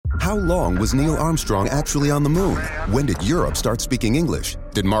How long was Neil Armstrong actually on the moon? When did Europe start speaking English?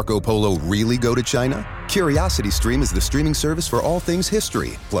 Did Marco Polo really go to China? CuriosityStream is the streaming service for all things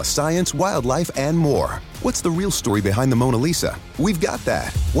history, plus science, wildlife, and more. What's the real story behind the Mona Lisa? We've got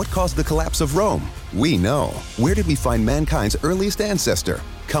that. What caused the collapse of Rome? We know. Where did we find mankind's earliest ancestor?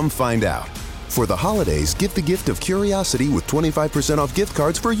 Come find out. For the holidays, give the gift of curiosity with 25% off gift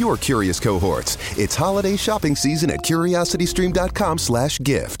cards for your curious cohorts. It's holiday shopping season at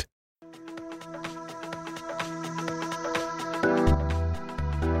curiositystream.com/gift.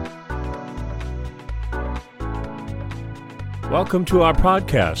 Welcome to our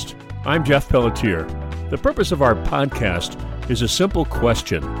podcast. I'm Jeff Pelletier. The purpose of our podcast is a simple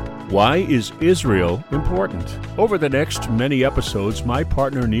question. Why is Israel important? Over the next many episodes, my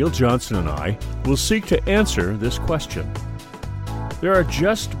partner Neil Johnson and I will seek to answer this question. There are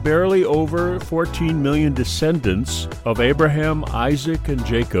just barely over 14 million descendants of Abraham, Isaac, and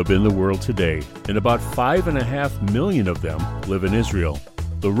Jacob in the world today, and about 5.5 million of them live in Israel.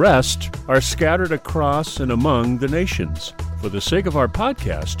 The rest are scattered across and among the nations. For the sake of our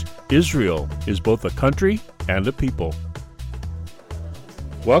podcast, Israel is both a country and a people.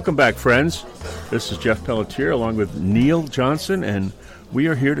 Welcome back, friends. This is Jeff Pelletier along with Neil Johnson, and we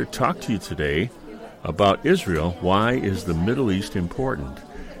are here to talk to you today about Israel. Why is the Middle East important?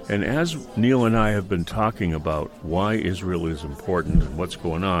 And as Neil and I have been talking about why Israel is important and what's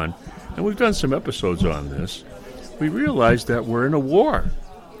going on, and we've done some episodes on this, we realize that we're in a war.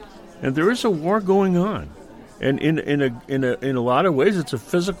 And there is a war going on. And in a lot of ways, it's a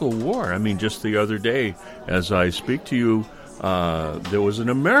physical war. I mean, just the other day, as I speak to you, there was an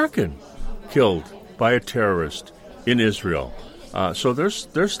American killed by a terrorist in Israel. So there's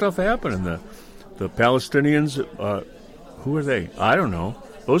stuff happening. The Palestinians, who are they? I don't know.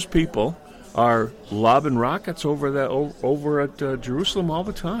 Those people are lobbing rockets over at Jerusalem all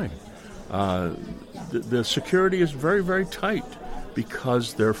the time. The security is very, very tight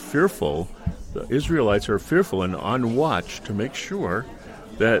because they're fearful. The Israelites are fearful and on watch to make sure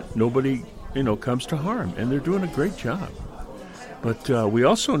that nobody, comes to harm, and they're doing a great job. But we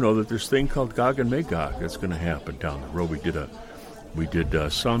also know that there's a thing called Gog and Magog that's going to happen down the road. We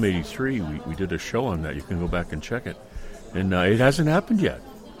did Psalm 83. We did a show on that. You can go back and check it, and it hasn't happened yet,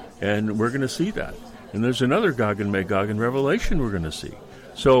 and we're going to see that. And there's another Gog and Magog in Revelation we're going to see.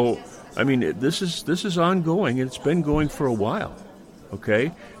 So, I mean, this is ongoing, and it's been going for a while.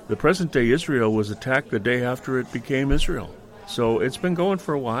 Okay, the present-day Israel was attacked the day after it became Israel. So it's been going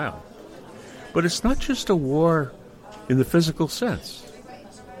for a while. But it's not just a war in the physical sense.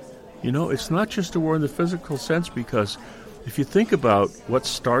 It's not just a war in the physical sense, because if you think about what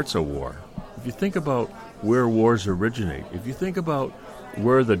starts a war, if you think about where wars originate, if you think about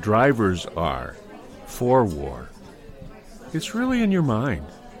where the drivers are for war, it's really in your mind,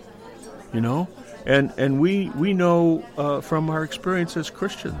 And we know from our experience as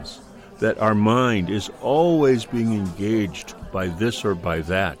Christians that our mind is always being engaged by this or by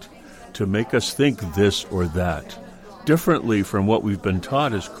that to make us think this or that differently from what we've been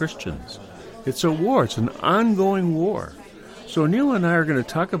taught as Christians. It's a war. It's an ongoing war. So Neil and I are going to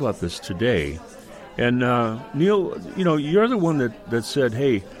talk about this today. And Neil, you're the one that said,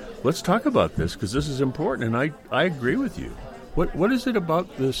 hey, let's talk about this because this is important. And I agree with you. What is it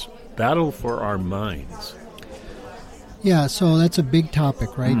about this battle for our minds? Yeah, so that's a big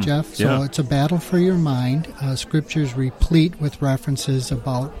topic, right, Jeff? So It's a battle for your mind. Scripture's replete with references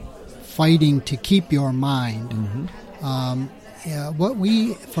about fighting to keep your mind. Mm-hmm. What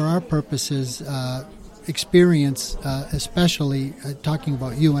we, for our purposes, experience, especially talking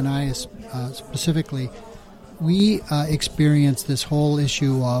about you and I specifically, we experience this whole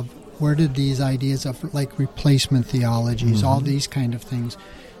issue of where did these ideas of like replacement theologies, all these kind of things,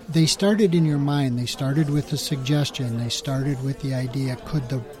 they started in your mind. They started with a suggestion. They started with the idea, could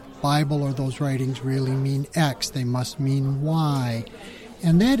the Bible or those writings really mean X? They must mean Y.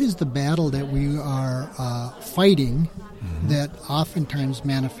 And that is the battle that we are fighting that oftentimes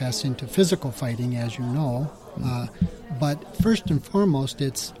manifests into physical fighting, as you know. But first and foremost,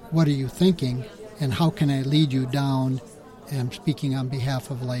 it's what are you thinking and how can I lead you down? I'm speaking on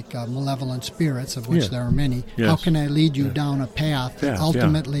behalf of malevolent spirits, of which there are many. Yes. How can I lead you down a path that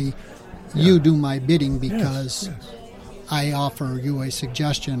ultimately you do my bidding because I offer you a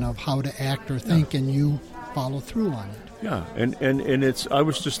suggestion of how to act or think and you follow through on it. Yeah, and it's. I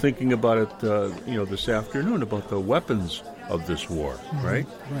was just thinking about it, this afternoon about the weapons of this war, right?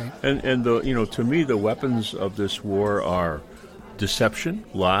 Right. And to me, the weapons of this war are deception,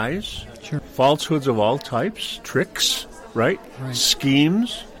 lies, falsehoods of all types, tricks, right?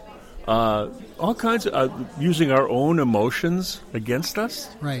 Schemes, all kinds of using our own emotions against us,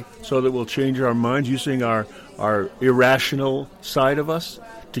 right? So that we'll change our minds, using our irrational side of us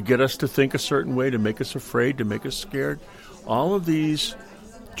to get us to think a certain way, to make us afraid, to make us scared. All of these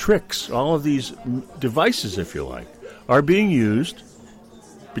tricks, all of these devices, if you like, are being used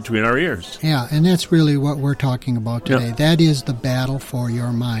between our ears. Yeah, and that's really what we're talking about today. Yeah. That is the battle for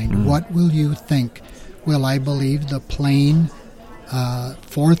your mind. What will you think? Will I believe the plain,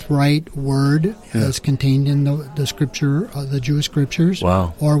 forthright word as contained in the scripture, the Jewish scriptures?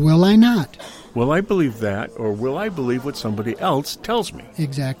 Wow. Or will I not? Will I believe that, or will I believe what somebody else tells me?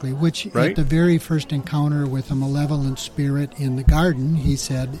 Exactly, which Right? at the very first encounter with a malevolent spirit in the garden, he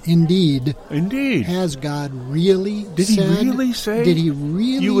said, Indeed, has God really Did said? he really say Did he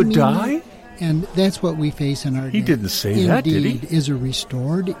really you would mean die? that? And that's what we face in our day. He didn't say that, did he? Is a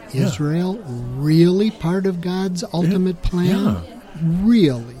restored Israel really part of God's ultimate plan? Yeah.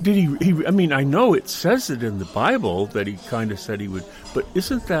 Really? Did he? I mean, I know it says it in the Bible that he kind of said he would, but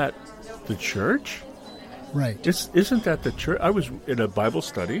isn't that the church? Right. Isn't that the church? I was in a Bible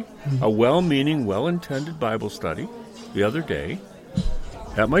study, a well-meaning, well-intended Bible study the other day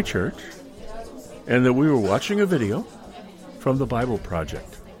at my church, and then we were watching a video from the Bible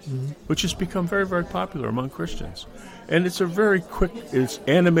Project, which has become very, very popular among Christians. And it's a very quick, it's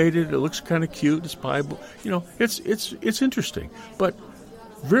animated, it looks kind of cute, it's Bible, it's interesting. But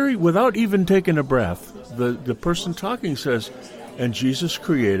without even taking a breath, the person talking says, and Jesus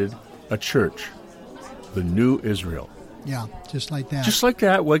created a church, the new Israel. Yeah, just like that. Just like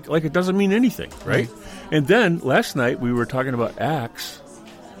that, like it doesn't mean anything, right? And then last night we were talking about Acts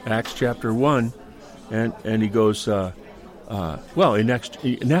chapter 1, and he goes, in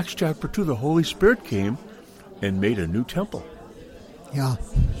Acts chapter 2, the Holy Spirit came and made a new temple. Yeah.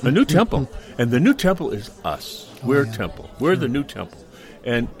 A new temple. And the new temple is us. We're yeah. temple. We're the new temple.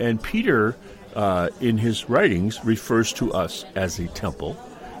 And Peter, in his writings, refers to us as a temple.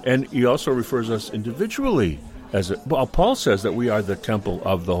 And he also refers us individually as Paul says that we are the temple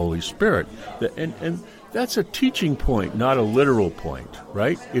of the Holy Spirit. And that's a teaching point, not a literal point,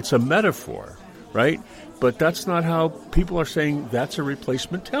 right? It's a metaphor, right? But that's not how people are saying that's a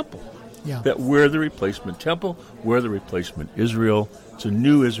replacement temple. Yeah. That we're the replacement temple, we're the replacement Israel. It's a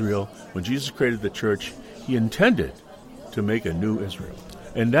new Israel. When Jesus created the church, he intended to make a new Israel.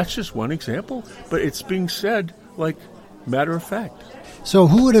 And that's just one example, but it's being said like matter of fact. So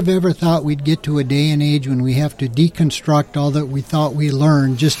who would have ever thought we'd get to a day and age when we have to deconstruct all that we thought we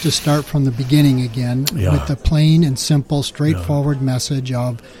learned just to start from the beginning again with the plain and simple, straightforward message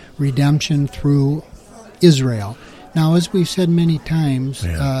of redemption through Israel. Now, as we've said many times,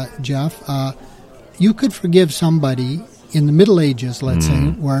 Jeff, you could forgive somebody in the Middle Ages, let's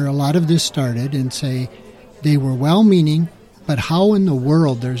say, where a lot of this started, and say they were well-meaning, but how in the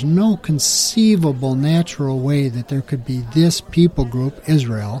world, there's no conceivable natural way that there could be this people group,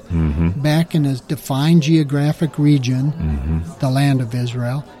 Israel, back in a defined geographic region, the land of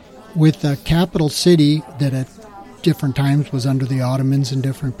Israel, with a capital city that at different times was under the Ottomans and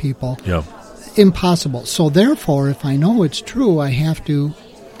different people. Yeah. Impossible. So therefore, if I know it's true, I have to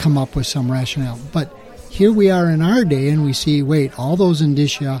come up with some rationale. But here we are in our day, and we see, wait, all those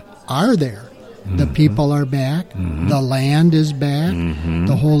indicia are there. The people are back. The land is back.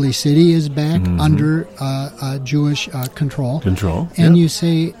 The holy city is back under Jewish control. And you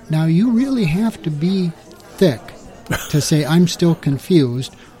say, now you really have to be thick to say, I'm still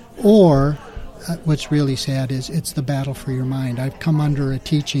confused. Or what's really sad is it's the battle for your mind. I've come under a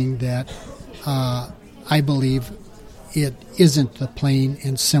teaching that I believe it isn't the plain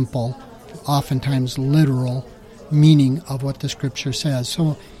and simple, oftentimes literal meaning of what the Scripture says.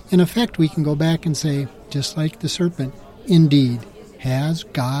 So, in effect, we can go back and say, just like the serpent, indeed, has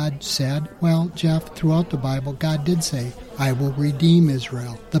God said? Well, Jeff, throughout the Bible, God did say, I will redeem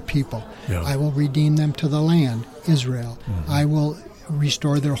Israel, the people. Yeah. I will redeem them to the land, Israel. I will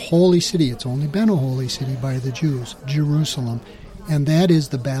restore their holy city. It's only been a holy city by the Jews, Jerusalem. And that is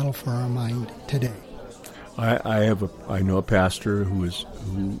the battle for our mind today. I know a pastor who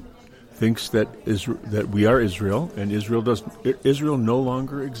thinks that we are Israel, and Israel no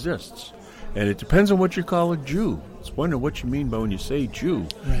longer exists. And it depends on what you call a Jew. It's wondering what you mean by when you say Jew.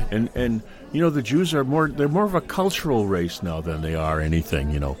 Right. And the Jews are more of a cultural race now than they are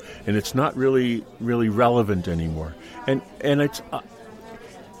anything, and it's not really relevant anymore. And it's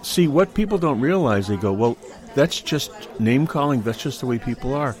see, what people don't realize, they go, well, that's just name calling, that's just the way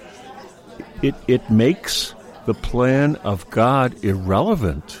people are. It makes the plan of God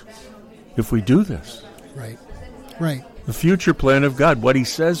irrelevant if we do this. Right. The future plan of God, what he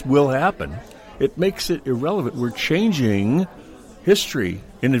says will happen, it makes it irrelevant. We're changing history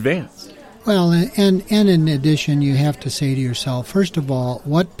in advance. Well, and in addition, you have to say to yourself, first of all,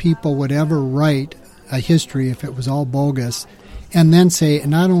 what people would ever write a history if it was all bogus, and then say,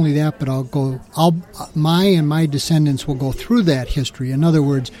 not only that, but my descendants will go through that history. In other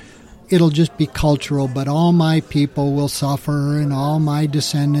words, it'll just be cultural, but all my people will suffer, and all my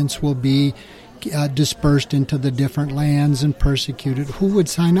descendants will be dispersed into the different lands and persecuted. Who would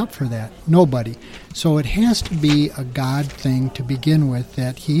sign up for that? Nobody. So it has to be a God thing to begin with,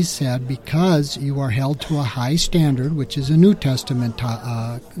 that he said, because you are held to a high standard, which is a New Testament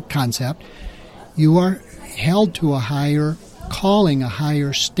concept, you are held to a higher calling, a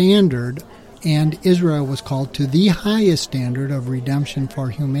higher standard, and Israel was called to the highest standard of redemption for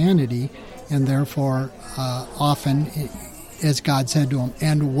humanity, and therefore often, as God said to him,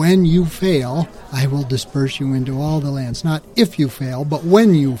 and when you fail, I will disperse you into all the lands. Not if you fail, but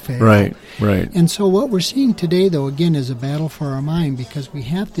when you fail. Right. And so what we're seeing today, though, again, is a battle for our mind, because we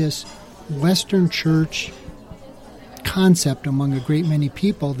have this Western church concept among a great many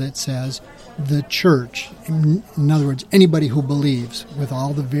people that says the church, in other words, anybody who believes, with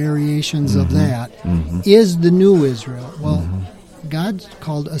all the variations of that, is the new Israel. Well, God's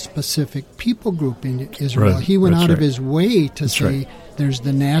called a specific people group in Israel. Right. He went That's out of right. his way to That's say right. there's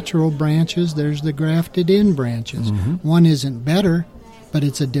the natural branches, there's the grafted-in branches. One isn't better, but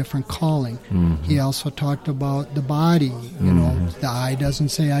it's a different calling. He also talked about the body. You know, the eye doesn't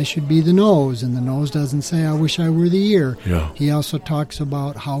say I should be the nose, and the nose doesn't say I wish I were the ear. Yeah. He also talks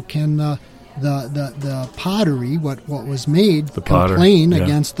about how can the pottery, what was made, The potter, complain yeah.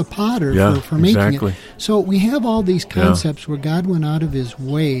 against the potter Yeah, for making exactly. it. So we have all these concepts where God went out of his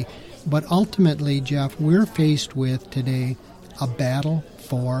way, but ultimately, Jeff, we're faced with today a battle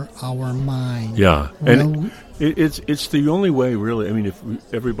for our mind. Yeah, Well, and it's the only way, really. I mean, if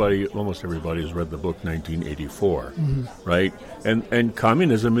almost everybody has read the book 1984, right? And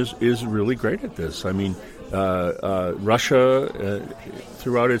communism is really great at this. I mean, Russia,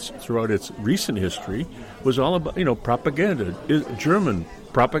 throughout its recent history, was all about propaganda, German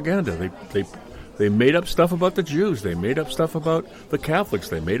propaganda. They made up stuff about the Jews. They made up stuff about the Catholics.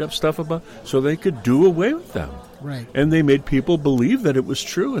 They made up stuff about so they could do away with them. Right. And they made people believe that it was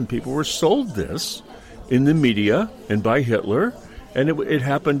true, and people were sold this in the media and by Hitler. And it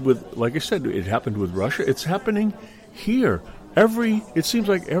happened with, like I said, it happened with Russia. It's happening here. It seems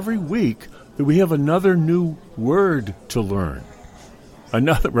like every week that we have another new word to learn.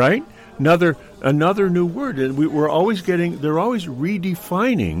 Another new word, and they're always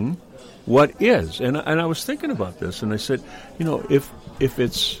redefining what is. And I was thinking about this, and I said, if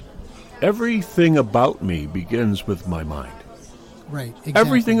it's everything about me begins with my mind. Right. Exactly.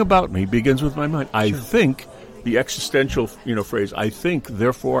 Everything about me begins with my mind. I think, the existential phrase, I think,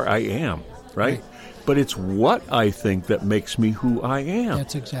 therefore I am, right? But it's what I think that makes me who I am.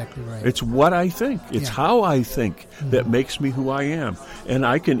 That's exactly right. It's what I think. It's how I think that makes me who I am. And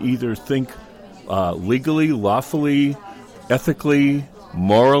I can either think legally, lawfully, ethically,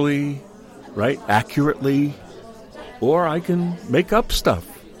 morally, right, accurately, or I can make up stuff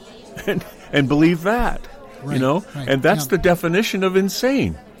and believe that, Right. And that's the definition of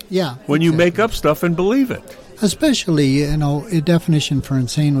insane. Yeah. When you make up stuff and believe it. Especially, a definition for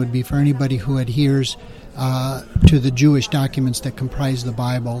insane would be for anybody who adheres to the Jewish documents that comprise the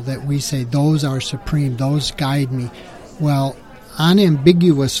Bible, that we say those are supreme, those guide me. Well,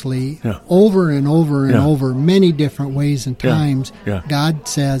 unambiguously, over and over and over, many different ways and times, God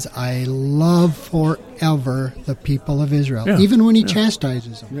says, I love forever the people of Israel, even when he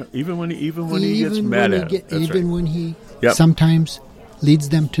chastises them. Yeah. Even when he gets mad at them. When he sometimes leads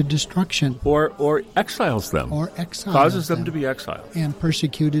them to destruction. Or exiles them. Causes them to be exiled. And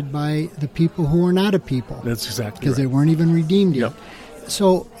persecuted by the people who are not a people. That's exactly right. Because they weren't even redeemed yet. Yep.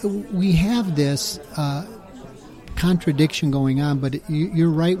 So we have this contradiction going on, but you're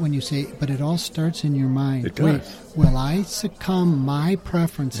right when you say, but it all starts in your mind. It does. Wait, will I succumb my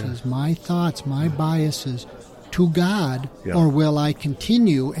preferences, my thoughts, my biases to God, or will I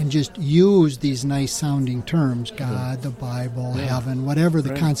continue and just use these nice sounding terms, God, the Bible, heaven, whatever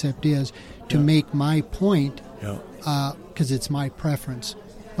the concept is, to make my point, because it's my preference.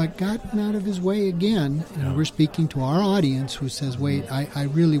 But God went out of his way again, and we're speaking to our audience who says, wait, I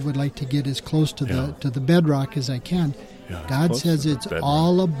really would like to get as close to the bedrock as I can. God says it's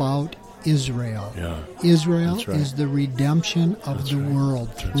all about Israel. Israel is the redemption of the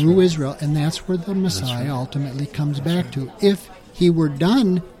world through Israel, and that's where the Messiah ultimately comes back to. If he were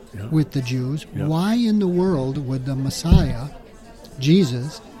done with the Jews, why in the world would the Messiah,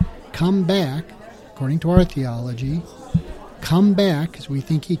 Jesus, come back, according to our theology, come back, because we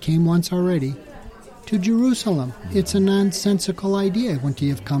think he came once already, to Jerusalem. It's a nonsensical idea. Wouldn't he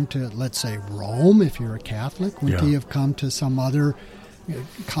have come to, let's say, Rome, if you're a Catholic? Wouldn't he have come to some other,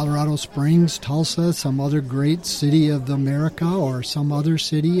 Colorado Springs, Tulsa, some other great city of America or some other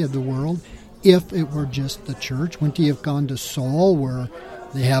city of the world, if it were just the church? Wouldn't he have gone to Seoul, where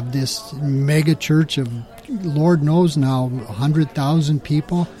they have this mega church of, Lord knows now, 100,000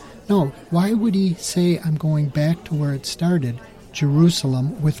 people? No. Why would he say, I'm going back to where it started,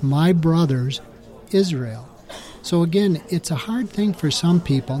 Jerusalem, with my brothers, Israel? So again, it's a hard thing for some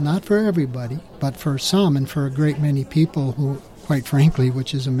people, not for everybody, but for some and for a great many people who, quite frankly,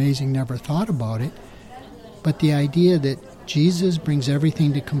 which is amazing, never thought about it. But the idea that Jesus brings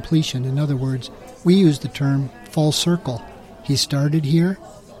everything to completion. In other words, we use the term full circle. He started here,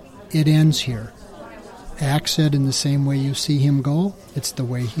 it ends here. Acts said, in the same way you see him go, it's the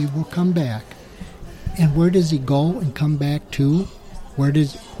way he will come back. And where does he go and come back to?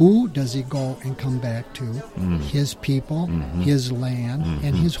 Who does he go and come back to? His people, his land,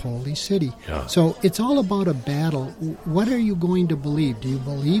 and his holy city. Yeah. So it's all about a battle. What are you going to believe? Do you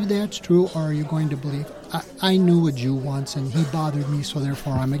believe that's true, or are you going to believe, I knew a Jew once and he bothered me, so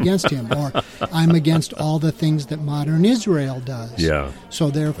therefore I'm against him, or I'm against all the things that modern Israel does. Yeah.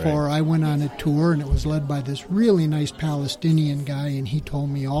 So therefore I went on a tour, and it was led by this really nice Palestinian guy, and he told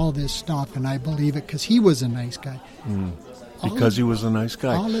me all this stuff, and I believe it because he was a nice guy. Because he was a nice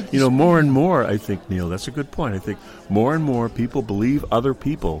guy. More and more, I think, Neil, that's a good point. I think more and more people believe other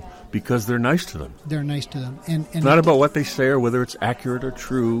people because they're nice to them. They're nice to them. And it's not about what they say or whether it's accurate or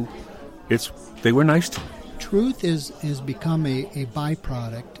true. They were nice to them. Truth is become a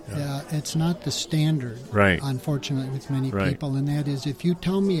byproduct. Yeah. It's not the standard, unfortunately, with many people, and that is, if you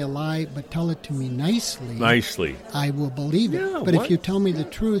tell me a lie but tell it to me nicely, I will believe it. But if you tell me the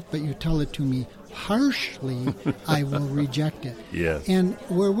truth but you tell it to me harshly, I will reject it. Yes. And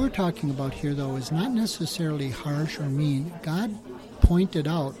where we're talking about here, though, is not necessarily harsh or mean. God pointed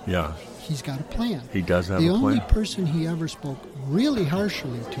out he's got a plan. He does have a plan. The only person he ever spoke really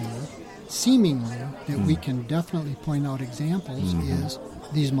harshly to, seemingly, that we can definitely point out examples, is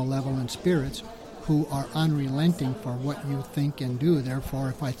these malevolent spirits who are unrelenting for what you think and do. Therefore,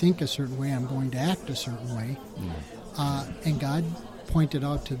 if I think a certain way, I'm going to act a certain way. And God pointed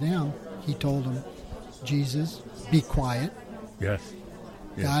out to them, he told them, Jesus, be quiet. Yes.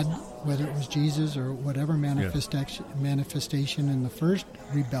 God, whether it was Jesus or whatever manifestation in the first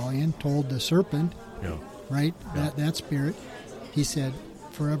rebellion, told the serpent, that spirit, he said,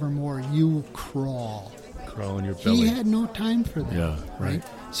 forevermore you crawl. Crawl in your belly. He had no time for that. Right?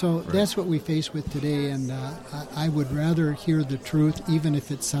 So that's what we face with today, and I would rather hear the truth, even if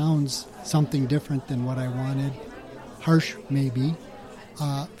it sounds something different than what I wanted, harsh maybe,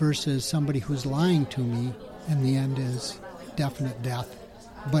 versus somebody who's lying to me, and the end is definite death,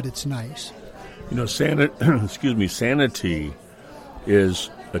 but it's nice. Sanity is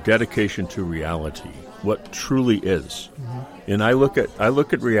a dedication to reality, what truly is. And I look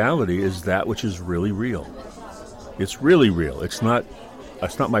at reality as that which is really real. It's really real. It's not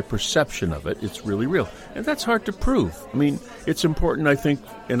my perception of it. It's really real. And that's hard to prove. I mean, it's important, I think,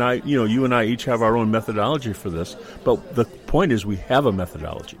 and you and I each have our own methodology for this, but the point is we have a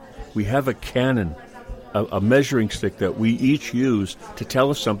methodology. We have a canon, a measuring stick that we each use to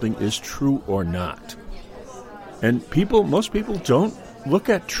tell if something is true or not. And most people don't look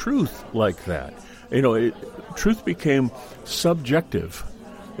at truth like that. Truth became subjective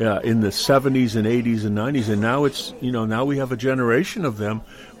in the 70s and 80s and 90s, and now now we have a generation of them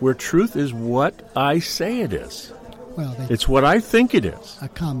where truth is what I say it is. Well, it's what I think it is. A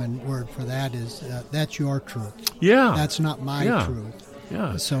common word for that is that's your truth. Yeah. That's not my truth.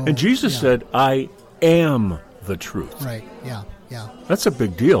 Yeah. So, and Jesus said, I am the truth. Right, yeah. That's a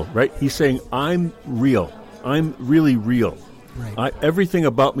big deal, right? He's saying, I'm real. I'm really real. Right. Everything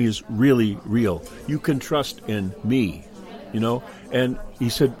about me is really real. You can trust in me, And he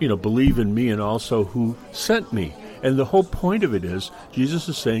said, believe in me and also who sent me. And the whole point of it is, Jesus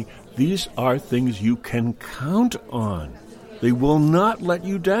is saying, these are things you can count on. They will not let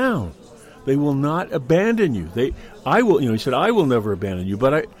you down. They will not abandon you. He said, I will never abandon you.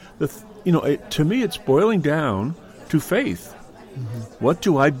 But to me, it's boiling down to faith. What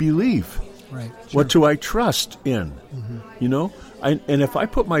do I believe? Right. Sure. What do I trust in? And if I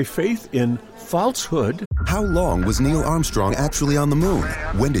put my faith in falsehood. How long was Neil Armstrong actually on the moon?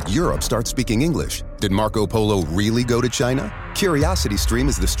 When did Europe start speaking English? Did Marco Polo really go to China? CuriosityStream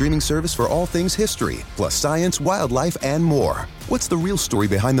is the streaming service for all things history, plus science, wildlife, and more. What's the real story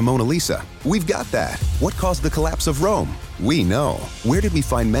behind the Mona Lisa? We've got that. What caused the collapse of Rome? We know. Where did we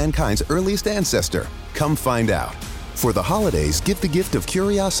find mankind's earliest ancestor? Come find out. For the holidays, give the gift of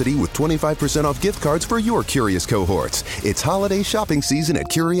curiosity with 25% off gift cards for your curious cohorts. It's holiday shopping season at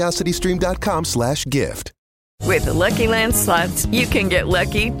curiositystream.com/gift. With the Lucky Land Slots, you can get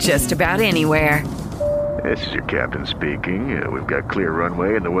lucky just about anywhere. This is your captain speaking. We've got clear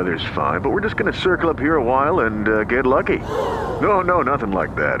runway and the weather's fine, but we're just going to circle up here a while and get lucky. No, nothing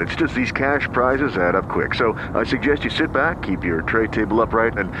like that. It's just these cash prizes add up quick. So I suggest you sit back, keep your tray table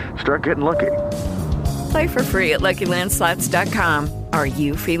upright, and start getting lucky. Play for free at LuckyLandSlots.com. Are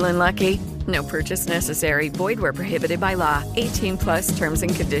you feeling lucky? No purchase necessary. Void where prohibited by law. 18+ terms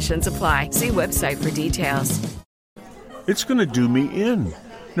and conditions apply. See website for details. It's going to do me in.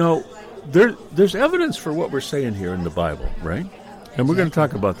 Now, there's evidence for what we're saying here in the Bible, right? And we're going to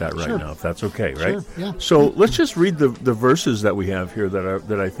talk about that right now, if that's okay, right? Sure, yeah. So let's just read the verses that we have here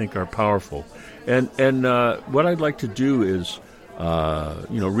that I think are powerful. And what I'd like to do is,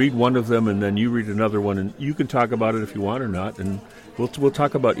 read one of them, and then you read another one, and you can talk about it if you want or not, and we'll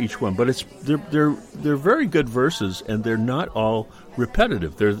talk about each one. But they're very good verses, and they're not all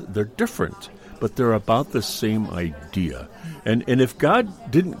repetitive. They're different, but they're about the same idea. And if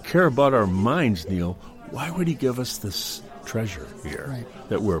God didn't care about our minds, Neil, why would He give us this treasure here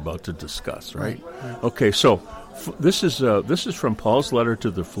that we're about to discuss? Right. Okay. So this is from Paul's letter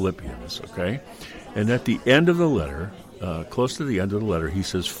to the Philippians. Okay, and at the end of the letter. Close to the end of the letter, he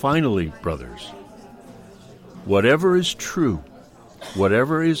says, "Finally, brothers, whatever is true,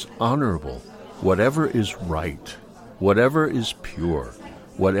 whatever is honorable, whatever is right, whatever is pure,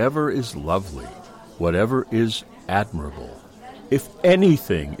 whatever is lovely, whatever is admirable, if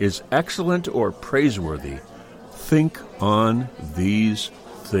anything is excellent or praiseworthy, think on these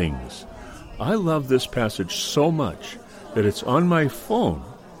things." I love this passage so much that it's on my phone.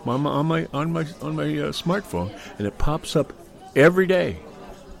 On my smartphone, and it pops up every day,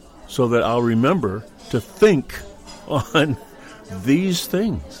 so that I'll remember to think on these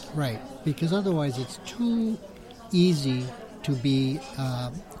things. Right, because otherwise it's too easy to be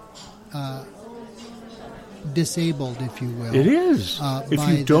disabled, if you will. It is. If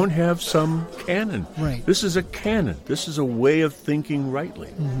you don't have some canon. Right. This is a canon. This is a way of thinking rightly.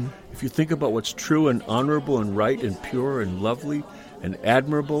 Mm-hmm. If you think about what's true and honorable and right and pure and lovely and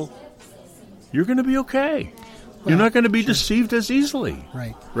admirable, you're going to be okay. Well, you're not going to be deceived as easily.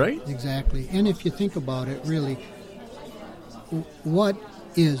 Right. Right? Exactly. And if you think about it, really, what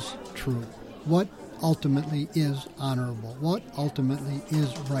is true? What ultimately is honorable? What ultimately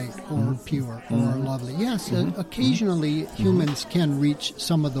is right or pure or lovely? Yes, occasionally humans can reach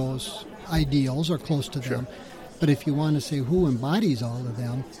some of those ideals or close to them. But if you want to say who embodies all of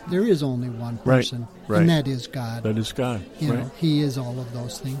them, there is only one person, and that is God. That is God. You know, He is all of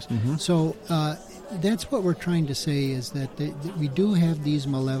those things. Mm-hmm. So that's what we're trying to say, is that we do have these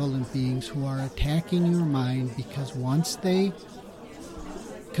malevolent beings who are attacking your mind, because once they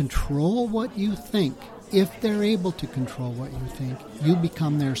control what you think, if they're able to control what you think, you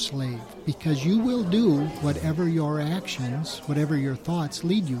become their slave, because you will do whatever your actions, whatever your thoughts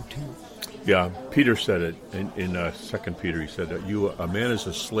lead you to. Yeah, Peter said it in 2 Peter. He said that a man is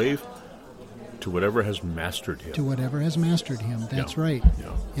a slave to whatever has mastered him. To whatever has mastered him. That's right.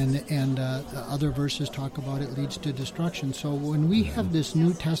 Yeah. And other verses talk about it leads to destruction. So when we have this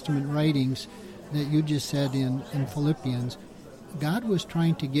New Testament writings that you just said in Philippians, God was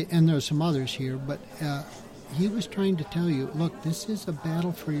trying to get, and there's some others here, but He was trying to tell you, look, this is a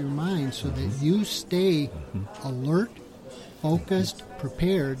battle for your mind, so that you stay alert, focused,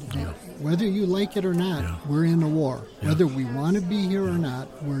 prepared. Whether you like it or not, we're in a war. Whether we want to be here or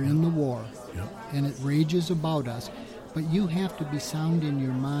not, we're in the war. And it rages about us. But you have to be sound in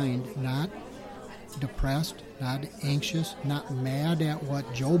your mind, not depressed, not anxious, not mad at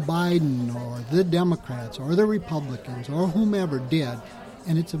what Joe Biden or the Democrats or the Republicans or whomever did.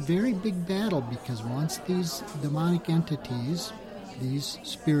 And it's a very big battle, because once these demonic entities, these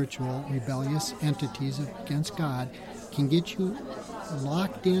spiritual rebellious entities against God, can get you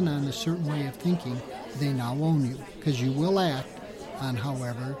locked in on a certain way of thinking, they now own you, because you will act on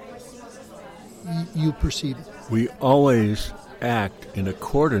however you perceive it. We always act in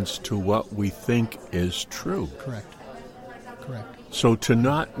accordance to what we think is true. Correct. So to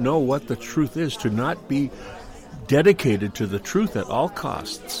not know what the truth is, to not be dedicated to the truth at all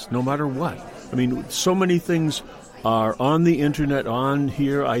costs, no matter what. I mean, so many things are on the internet, on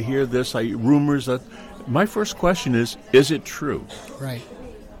here, I hear this, rumors that... My first question is it true? Right.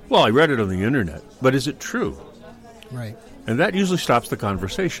 Well, I read it on the internet, but is it true? Right. And that usually stops the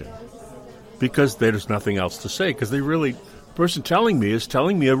conversation, because there's nothing else to say, because the person telling me is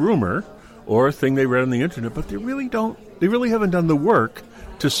telling me a rumor or a thing they read on the internet, but they really don't really haven't done the work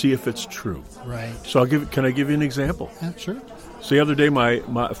to see if it's true. Right. So can I give you an example? Yeah, sure. So the other day,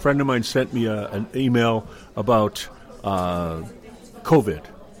 a friend of mine sent me an email about COVID,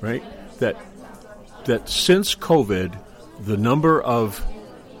 right? That since COVID, the number of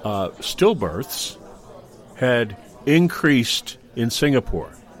stillbirths had increased in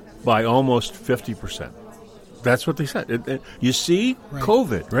Singapore by almost 50%. That's what they said. You see, right.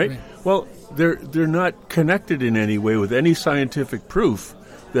 COVID, right? Well, they're not connected in any way with any scientific proof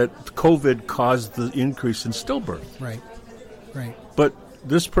that COVID caused the increase in stillbirth. Right. But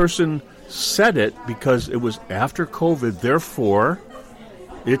this person said it because it was after COVID, therefore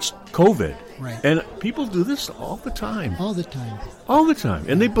it's COVID. Right. And people do this all the time. All the time.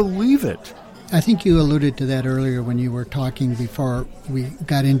 And they believe it. I think you alluded to that earlier when you were talking before we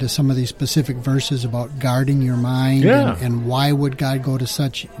got into some of these specific verses about guarding your mind and why would God go to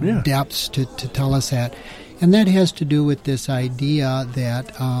such depths to tell us that. And that has to do with this idea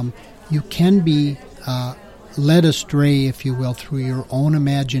that you can be led astray, if you will, through your own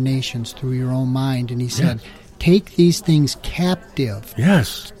imaginations, through your own mind. And he said, take these things captive.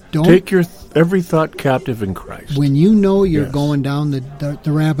 Yes. Take your every thought captive in Christ. When you know you're going down the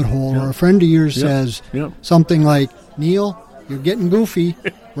rabbit hole, or a friend of yours says something like, Neil, you're getting goofy,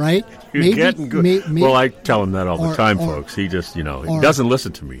 right? You're getting goofy. Well, I tell him that all the time, folks. He just, he doesn't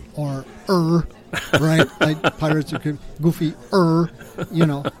listen to me. Or, right? Like Pirates of Goofy,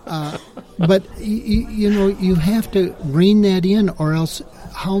 But, you have to rein that in, or else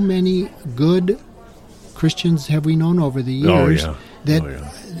how many good Christians have we known over the years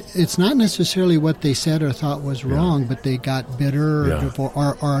it's not necessarily what they said or thought was wrong, but they got bitter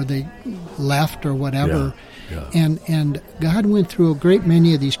or they left or whatever. And God went through a great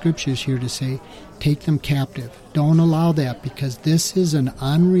many of these scriptures here to say, take them captive. Don't allow that, because this is an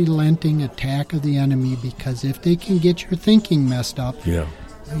unrelenting attack of the enemy, because if they can get your thinking messed up,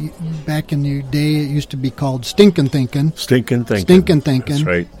 back in the day it used to be called stinking thinking. That's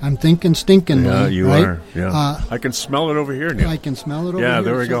right. I'm thinking stinkingly. Yeah, you right? are. Yeah. I can smell it over here now. I can smell it over here. Yeah,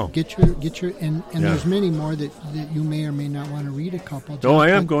 there we go. Get your and there's many more that you may or may not want to read a couple. No, I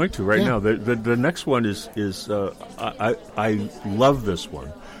am going to right now. The next one is I love this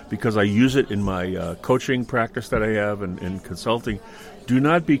one because I use it in my coaching practice that I have and consulting. Do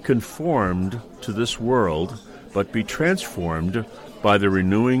not be conformed to this world, but be transformed by the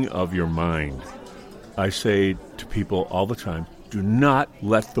renewing of your mind. I say to people all the time, do not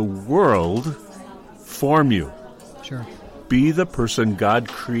let the world form you. Sure. Be the person God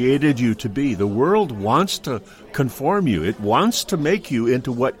created you to be. The world wants to conform you. It wants to make you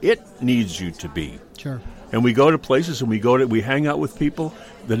into what it needs you to be. Sure. And we go to places and we hang out with people.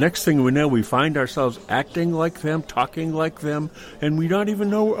 The next thing we know, we find ourselves acting like them, talking like them, and we don't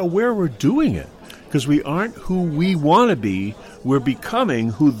even know where we're doing it. Because we aren't who we want to be, we're becoming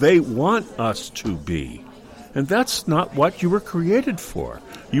who they want us to be. And that's not what you were created for.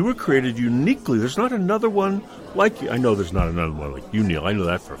 You were created uniquely. There's not another one like you. I know there's not another one like you, Neil. I know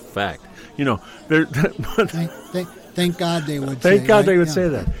that for a fact. Thank God they would. Thank God they would say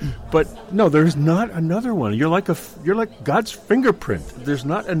that. But no, there's not another one. You're like God's fingerprint. There's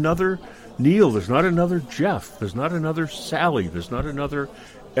not another Neil. There's not another Jeff. There's not another Sally. There's not another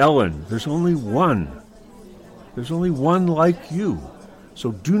Ellen. There's only one. There's only one like you.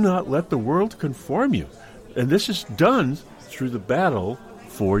 So do not let the world conform you. And this is done through the battle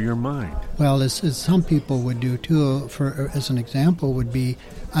for your mind. Well, as some people would do too, as an example would be,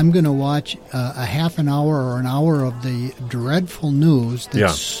 I'm going to watch a half an hour or an hour of the dreadful news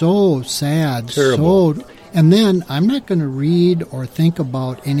that's so sad, terrible. And then I'm not going to read or think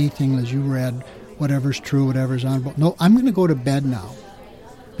about anything as you read, whatever's true, whatever's on. No, I'm going to go to bed now,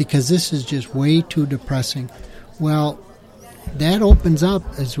 because this is just way too depressing. Well, that opens up,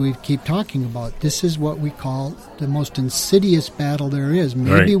 as we keep talking about, this is what we call the most insidious battle there is,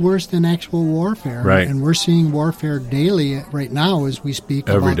 maybe worse than actual warfare. Right. And we're seeing warfare daily right now as we speak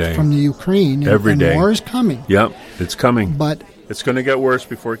every day from the Ukraine. Every day. War is coming. Yep, it's coming. But it's going to get worse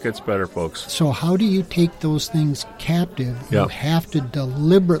before it gets better, folks. So how do you take those things captive? You have to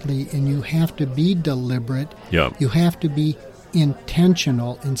deliberately, and you have to be deliberate. Yep. You have to be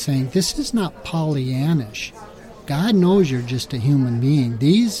intentional in saying, this is not Pollyannish. God knows you're just a human being.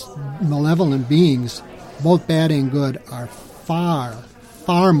 These malevolent beings, both bad and good, are far,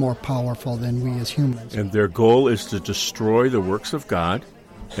 far more powerful than we as humans. And their goal is to destroy the works of God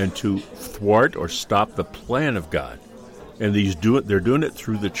and to thwart or stop the plan of God. And they're doing it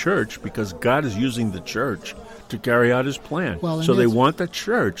through the church, because God is using the church to carry out his plan. Well, so they want the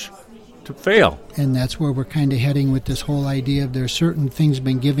church to fail. And that's where we're kind of heading with this whole idea of there's certain things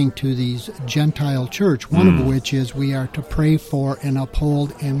been given to these Gentile church, one of which is we are to pray for and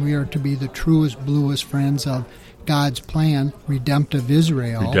uphold, and we are to be the truest, bluest friends of God's plan, redemptive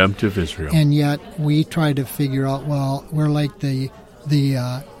Israel. Redemptive Israel. And yet we try to figure out, well, we're like the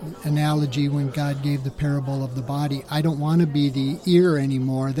analogy when God gave the parable of the body. I don't want to be the ear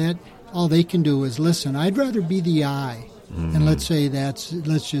anymore. That all they can do is listen. I'd rather be the eye. And let's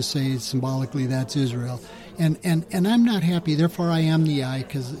just say symbolically that's Israel. And I'm not happy, therefore I am the eye,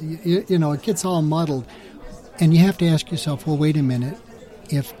 because, it gets all muddled. And you have to ask yourself, well, wait a minute.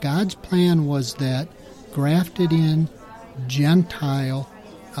 If God's plan was that grafted in Gentile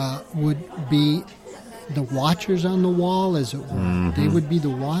would be the watchers on the wall, as it were. They would be the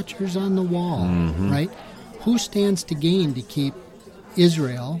watchers on the wall, right? Who stands to gain to keep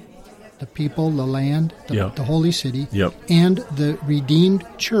Israel, the people, the land, the holy city, and the redeemed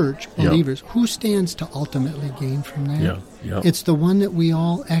church, believers? Who stands to ultimately gain from that? It's the one that we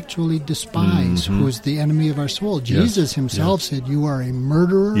all actually despise, who is the enemy of our soul. Jesus himself said, you are a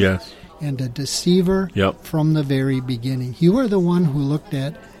murderer and a deceiver from the very beginning. You are the one who looked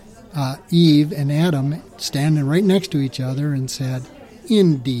at Eve and Adam standing right next to each other and said,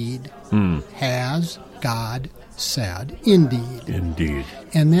 indeed, has God said. Indeed.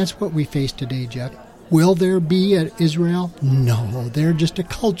 And that's what we face today, Jeff. Will there be an Israel? No, they're just a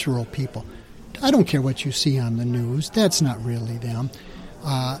cultural people. I don't care what you see on the news. That's not really them.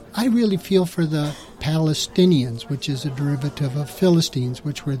 I really feel for the Palestinians, which is a derivative of Philistines,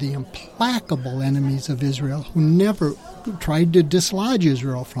 which were the implacable enemies of Israel, who never tried to dislodge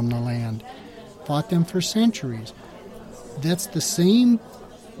Israel from the land, fought them for centuries. That's the same.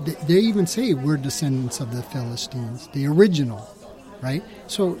 They even say we're descendants of the Philistines, the original, right?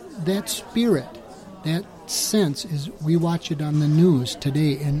 So that spirit, that sense is, we watch it on the news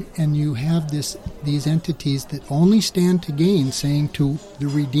today, and you have these entities that only stand to gain, saying to the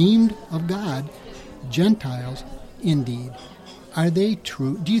redeemed of God, Gentiles, indeed. Are they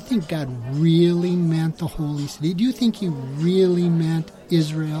true? Do you think God really meant the holy city? Do you think he really meant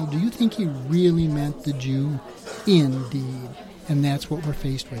Israel? Do you think he really meant the Jew? Indeed. And that's what we're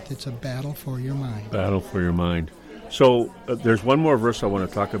faced with. It's a battle for your mind. Battle for your mind. So there's one more verse I want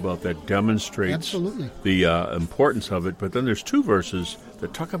to talk about that demonstrates the importance of it, but then there's two verses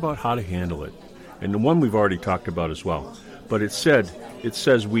that talk about how to handle it. And the one we've already talked about as well. But it says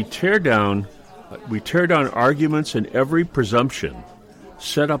we tear down arguments and every presumption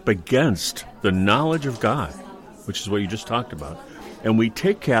set up against the knowledge of God, which is what you just talked about. And we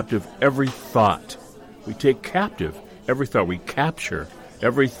take captive every thought. We take captive every thought. We capture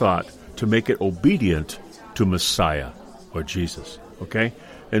every thought to make it obedient to Messiah or Jesus. Okay?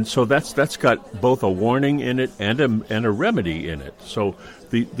 And so that's got both a warning in it and a remedy in it. So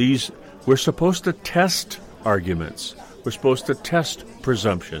these we're supposed to test arguments. We're supposed to test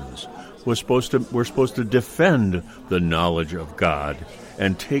presumptions. We're supposed to defend the knowledge of God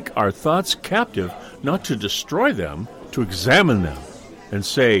and take our thoughts captive, not to destroy them, to examine them and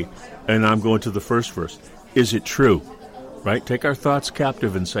say, and I'm going to the first verse, is it true? Right? Take our thoughts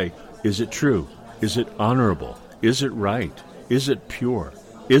captive and say, is it true? Is it honorable? Is it right? Is it pure?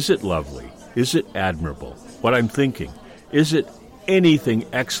 Is it lovely? Is it admirable? What I'm thinking. Is it anything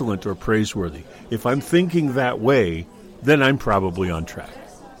excellent or praiseworthy? If I'm thinking that way, then I'm probably on track.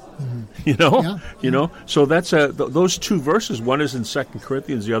 You know? So that's those two verses. One is in 2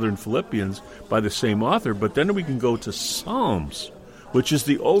 Corinthians, the other in Philippians, by the same author. But then we can go to Psalms, which is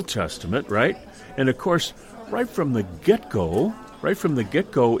the Old Testament, right? And of course, right from the get-go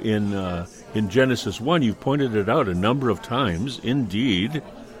in Genesis 1, you've pointed it out a number of times. Indeed,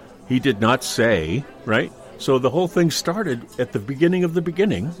 he did not say, right? So the whole thing started at the beginning of the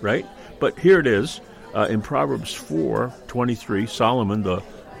beginning, right? But here it is in Proverbs 4:23, Solomon, the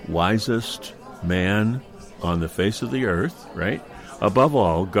wisest man on the face of the earth, right? Above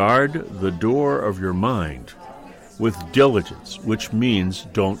all, guard the door of your mind with diligence, which means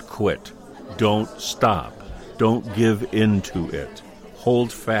don't quit, don't stop, don't give in to it.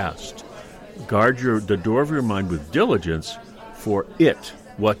 Hold fast. Guard the door of your mind with diligence, for it,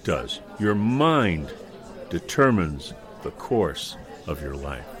 what does? Your mind determines the course of your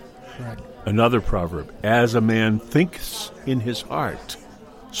life. Right. Another proverb, as a man thinks in his heart,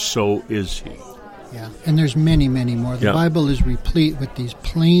 so is he. Yeah, and there's many, many more. The Bible is replete with these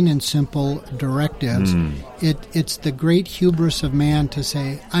plain and simple directives. It's the great hubris of man to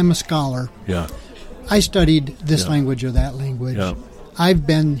say, I'm a scholar. Yeah. I studied this language or that language. Yeah. I've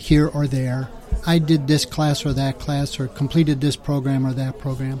been here or there. I did this class or that class or completed this program or that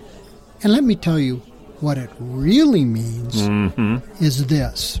program. And let me tell you, what it really means is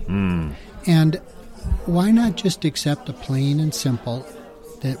this. And why not just accept the plain and simple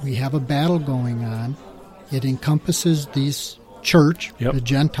that we have a battle going on? It encompasses these church, the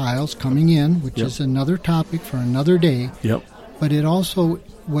Gentiles coming in, which is another topic for another day. Yep. But it also,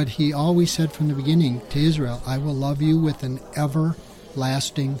 what he always said from the beginning to Israel, I will love you with an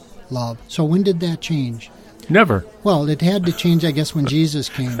everlasting love. So when did that change? Never. Well, it had to change, I guess, when Jesus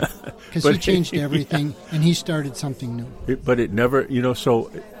came, because he changed everything, and he started something new. But it never, so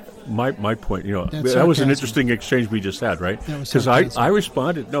my point, that was an interesting exchange we just had, right? Because I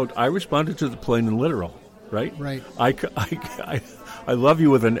responded to the plain and literal. Right? Right. I love you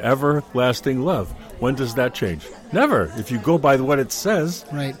with an everlasting love. When does that change? Never. If you go by what it says,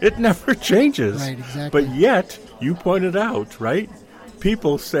 it never changes. Right, exactly. But yet, you pointed out, right?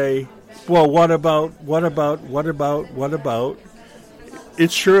 People say, well, what about?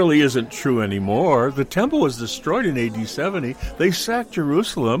 It surely isn't true anymore. The temple was destroyed in AD 70. They sacked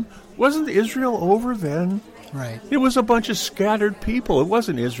Jerusalem. Wasn't Israel over then? Right. It was a bunch of scattered people. It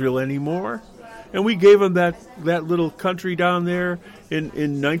wasn't Israel anymore. And we gave them that little country down there in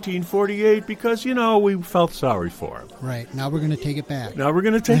 1948 because, we felt sorry for them. Right. Now we're going to take it back. Or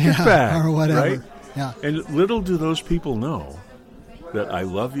whatever. Right? Yeah. And little do those people know that I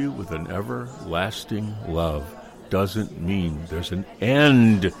love you with an everlasting love doesn't mean there's an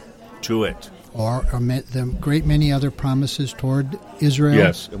end to it. Or the great many other promises toward Israel.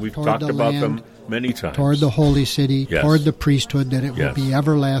 Yes, and we've talked about them many times. Toward the holy city, toward the priesthood, that it will be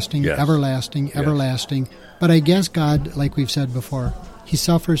everlasting, everlasting, everlasting. But I guess God, like we've said before, he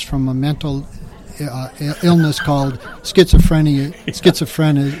suffers from a mental illness called schizophrenia.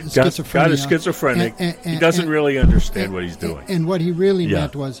 God is schizophrenic. He doesn't really understand what he's doing. And what he really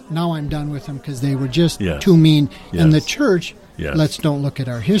meant was, now I'm done with them because they were just too mean. And the church... Let's don't look at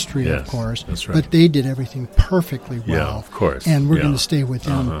our history, of course. That's right. But they did everything perfectly well. Yeah, of course. And we're going to stay with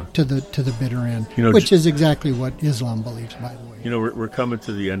them to the bitter end, which is exactly what Islam believes, by the way. We're coming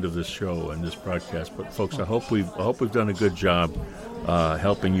to the end of this show and this broadcast, but folks, I hope we've done a good job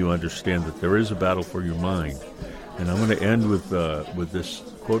helping you understand that there is a battle for your mind. And I'm going to end with this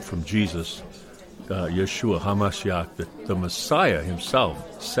quote from Jesus, Yeshua HaMashiach, that the Messiah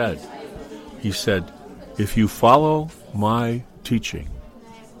himself said. He said, "If you follow my teaching,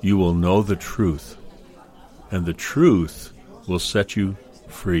 you will know the truth, and the truth will set you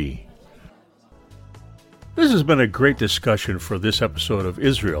free." This has been a great discussion for this episode of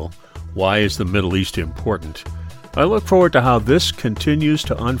Israel. Why is the Middle East important? I look forward to how this continues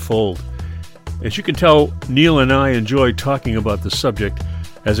to unfold. As you can tell, Neil and I enjoy talking about the subject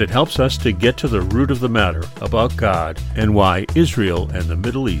as it helps us to get to the root of the matter about God and why Israel and the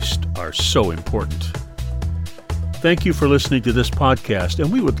Middle East are so important. Thank you for listening to this podcast,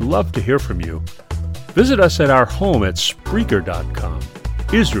 and we would love to hear from you. Visit us at our home at Spreaker.com.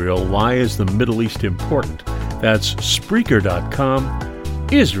 Israel, why is the Middle East important? That's Spreaker.com.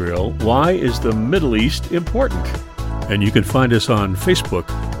 Israel, why is the Middle East important? And you can find us on Facebook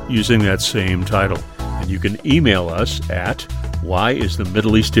using that same title. And you can email us at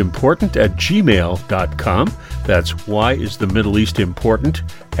whyisthemiddleeastimportant@gmail.com. That's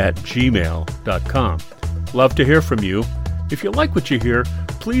whyisthemiddleeastimportant@gmail.com. Love to hear from you. If you like what you hear,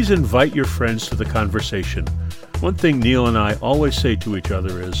 please invite your friends to the conversation. One thing Neil and I always say to each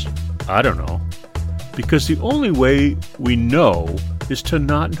other is, I don't know. Because the only way we know is to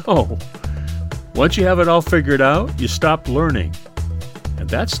not know. Once you have it all figured out, you stop learning. And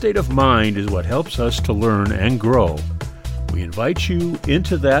that state of mind is what helps us to learn and grow. We invite you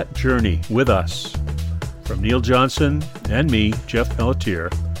into that journey with us. From Neil Johnson and me, Jeff Pelletier,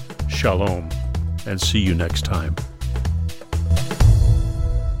 Shalom. And see you next time.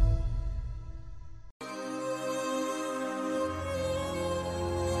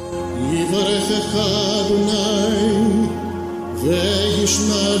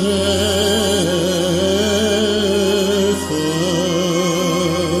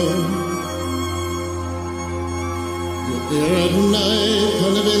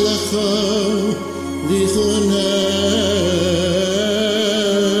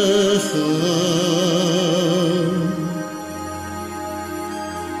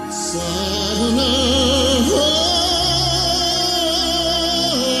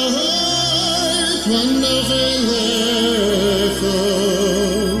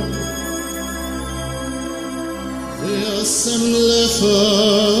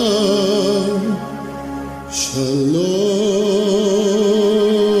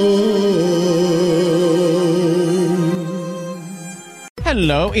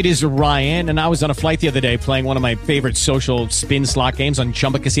 Hello, it is Ryan, and I was on a flight the other day playing one of my favorite social spin slot games on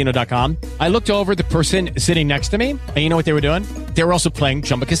ChumbaCasino.com. I looked over at the person sitting next to me, and you know what they were doing? They were also playing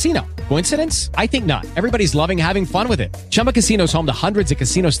Chumba Casino. Coincidence? I think not. Everybody's loving having fun with it. Chumba Casino is home to hundreds of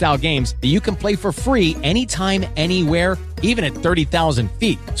casino-style games that you can play for free anytime, anywhere, even at 30,000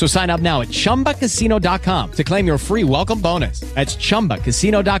 feet. So sign up now at ChumbaCasino.com to claim your free welcome bonus. That's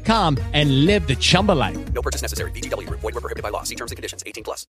ChumbaCasino.com and live the Chumba life. No purchase necessary. VGW. Void where prohibited by law. See terms and conditions. 18+.